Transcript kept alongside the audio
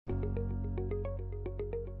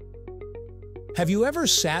Have you ever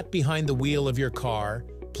sat behind the wheel of your car,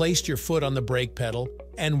 placed your foot on the brake pedal,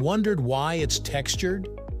 and wondered why it's textured?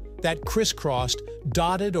 That crisscrossed,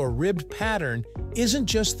 dotted, or ribbed pattern isn't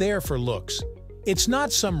just there for looks. It's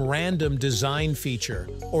not some random design feature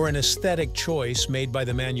or an aesthetic choice made by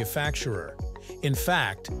the manufacturer. In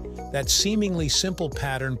fact, that seemingly simple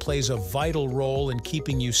pattern plays a vital role in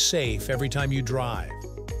keeping you safe every time you drive.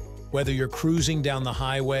 Whether you're cruising down the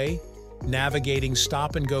highway, navigating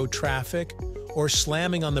stop-and-go traffic, or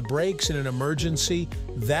slamming on the brakes in an emergency,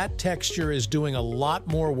 that texture is doing a lot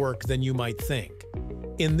more work than you might think.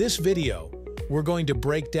 In this video, we're going to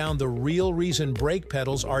break down the real reason brake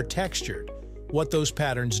pedals are textured, what those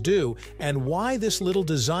patterns do, and why this little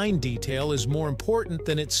design detail is more important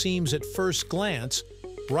than it seems at first glance,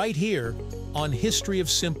 right here on History of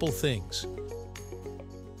Simple Things.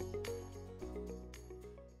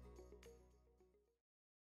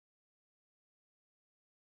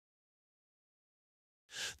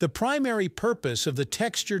 The primary purpose of the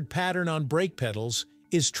textured pattern on brake pedals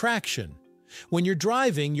is traction. When you're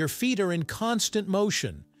driving, your feet are in constant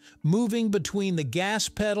motion, moving between the gas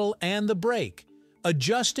pedal and the brake,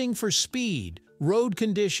 adjusting for speed, road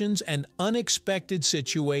conditions, and unexpected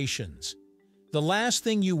situations. The last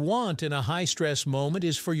thing you want in a high-stress moment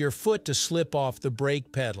is for your foot to slip off the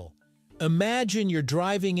brake pedal. Imagine you're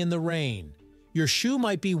driving in the rain. Your shoe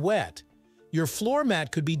might be wet, your floor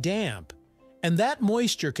mat could be damp, and that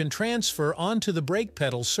moisture can transfer onto the brake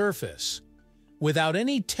pedal surface. Without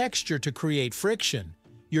any texture to create friction,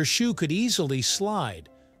 your shoe could easily slide,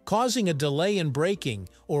 causing a delay in braking,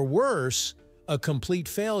 or worse, a complete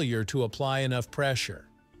failure to apply enough pressure.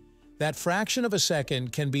 That fraction of a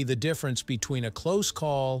second can be the difference between a close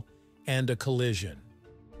call and a collision.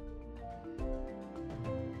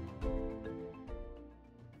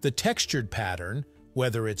 The textured pattern,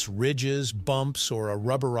 whether it's ridges, bumps, or a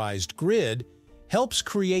rubberized grid, helps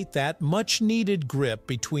create that much-needed grip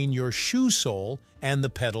between your shoe sole and the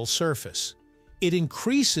pedal surface. It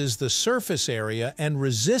increases the surface area and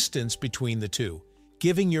resistance between the two,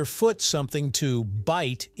 giving your foot something to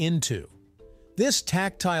bite into. This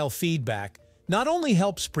tactile feedback not only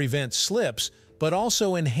helps prevent slips, but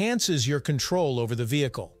also enhances your control over the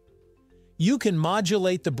vehicle. You can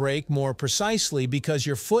modulate the brake more precisely because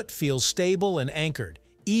your foot feels stable and anchored,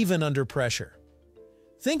 even under pressure.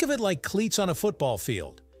 Think of it like cleats on a football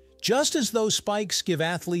field. Just as those spikes give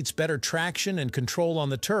athletes better traction and control on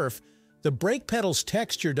the turf, the brake pedal's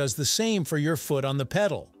texture does the same for your foot on the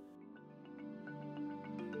pedal.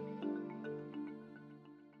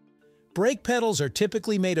 Brake pedals are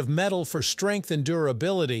typically made of metal for strength and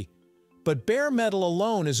durability, but bare metal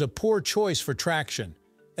alone is a poor choice for traction,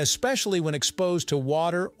 especially when exposed to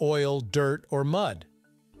water, oil, dirt, or mud.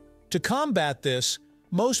 To combat this,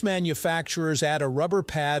 most manufacturers add a rubber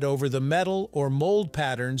pad over the metal or mold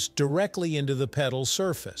patterns directly into the pedal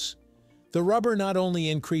surface. The rubber not only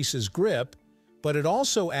increases grip, but it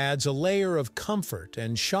also adds a layer of comfort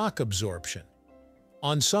and shock absorption.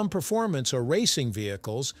 On some performance or racing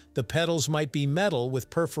vehicles, the pedals might be metal with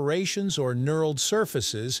perforations or knurled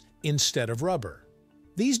surfaces instead of rubber.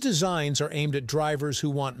 These designs are aimed at drivers who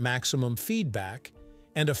want maximum feedback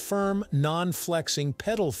and a firm, non-flexing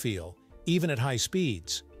pedal feel, even at high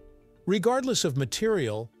speeds. Regardless of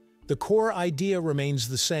material, the core idea remains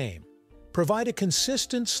the same. Provide a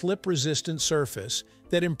consistent slip-resistant surface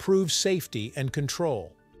that improves safety and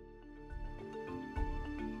control.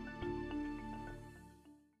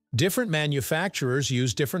 Different manufacturers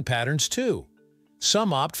use different patterns too.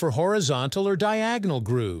 Some opt for horizontal or diagonal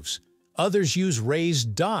grooves. Others use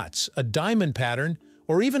raised dots, a diamond pattern,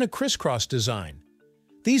 or even a crisscross design.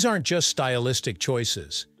 These aren't just stylistic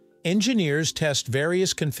choices. Engineers test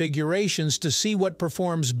various configurations to see what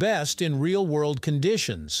performs best in real-world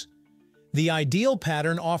conditions. The ideal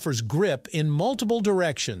pattern offers grip in multiple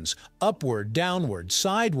directions, upward, downward,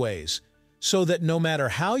 sideways, so that no matter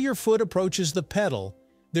how your foot approaches the pedal,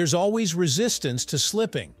 there's always resistance to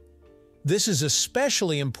slipping. This is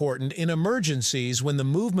especially important in emergencies when the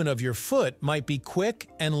movement of your foot might be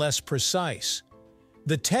quick and less precise.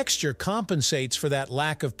 The texture compensates for that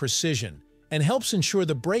lack of precision and helps ensure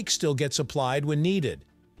the brake still gets applied when needed.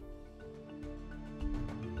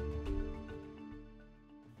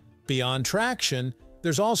 Beyond traction,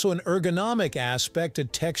 there's also an ergonomic aspect to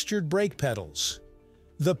textured brake pedals.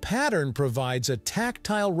 The pattern provides a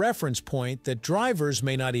tactile reference point that drivers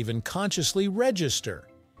may not even consciously register.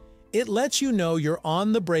 It lets you know you're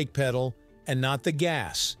on the brake pedal and not the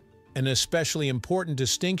gas, an especially important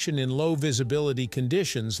distinction in low-visibility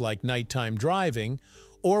conditions like nighttime driving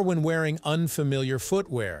or when wearing unfamiliar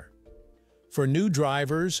footwear. For new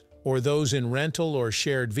drivers or those in rental or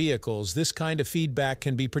shared vehicles, this kind of feedback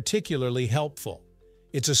can be particularly helpful.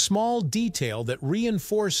 It's a small detail that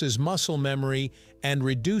reinforces muscle memory and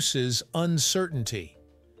reduces uncertainty.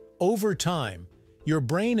 Over time, your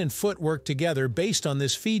brain and foot work together based on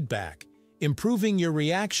this feedback, improving your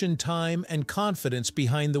reaction time and confidence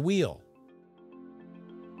behind the wheel.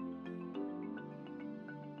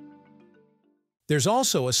 There's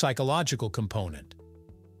also a psychological component.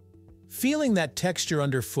 Feeling that texture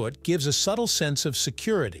underfoot gives a subtle sense of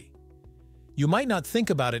security. You might not think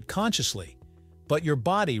about it consciously, but your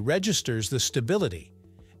body registers the stability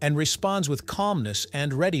and responds with calmness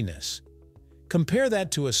and readiness. Compare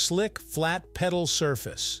that to a slick, flat pedal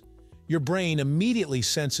surface. Your brain immediately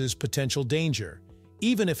senses potential danger,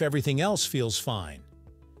 even if everything else feels fine.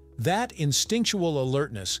 That instinctual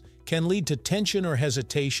alertness can lead to tension or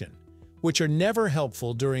hesitation, which are never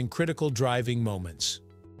helpful during critical driving moments.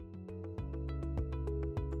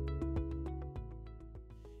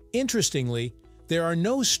 Interestingly, there are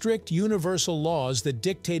no strict universal laws that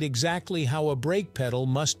dictate exactly how a brake pedal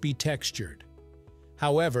must be textured.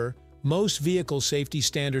 However, most vehicle safety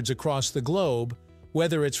standards across the globe,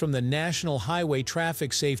 whether it's from the National Highway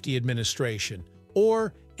Traffic Safety Administration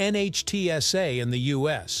or NHTSA in the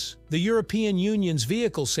US, the European Union's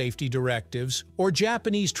vehicle safety directives, or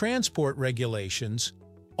Japanese transport regulations,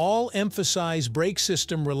 all emphasize brake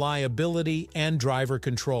system reliability and driver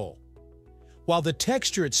control. While the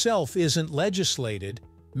texture itself isn't legislated,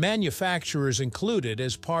 manufacturers include it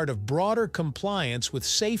as part of broader compliance with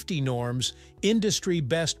safety norms, industry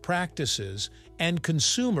best practices, and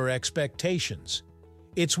consumer expectations.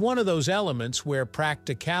 It's one of those elements where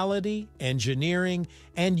practicality, engineering,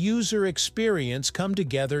 and user experience come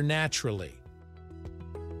together naturally.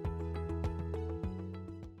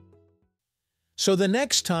 So the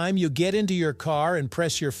next time you get into your car and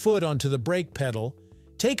press your foot onto the brake pedal,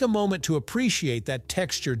 take a moment to appreciate that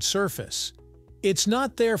textured surface. It's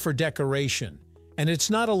not there for decoration, and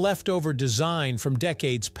it's not a leftover design from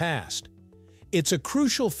decades past. It's a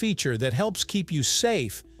crucial feature that helps keep you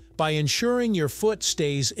safe by ensuring your foot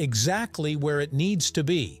stays exactly where it needs to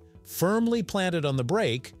be, firmly planted on the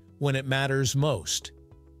brake when it matters most.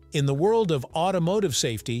 In the world of automotive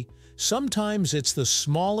safety, sometimes it's the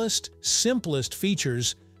smallest, simplest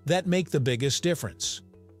features that make the biggest difference.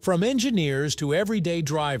 From engineers to everyday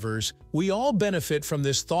drivers, we all benefit from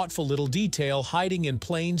this thoughtful little detail hiding in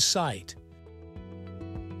plain sight.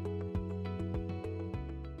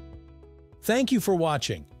 Thank you for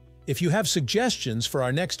watching. If you have suggestions for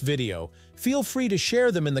our next video, feel free to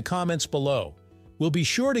share them in the comments below. We'll be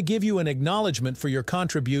sure to give you an acknowledgement for your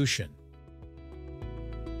contribution.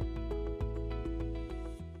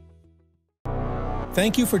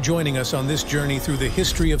 Thank you for joining us on this journey through the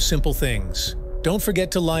history of simple things. Don't forget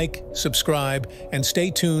to like, subscribe, and stay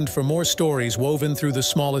tuned for more stories woven through the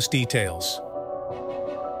smallest details.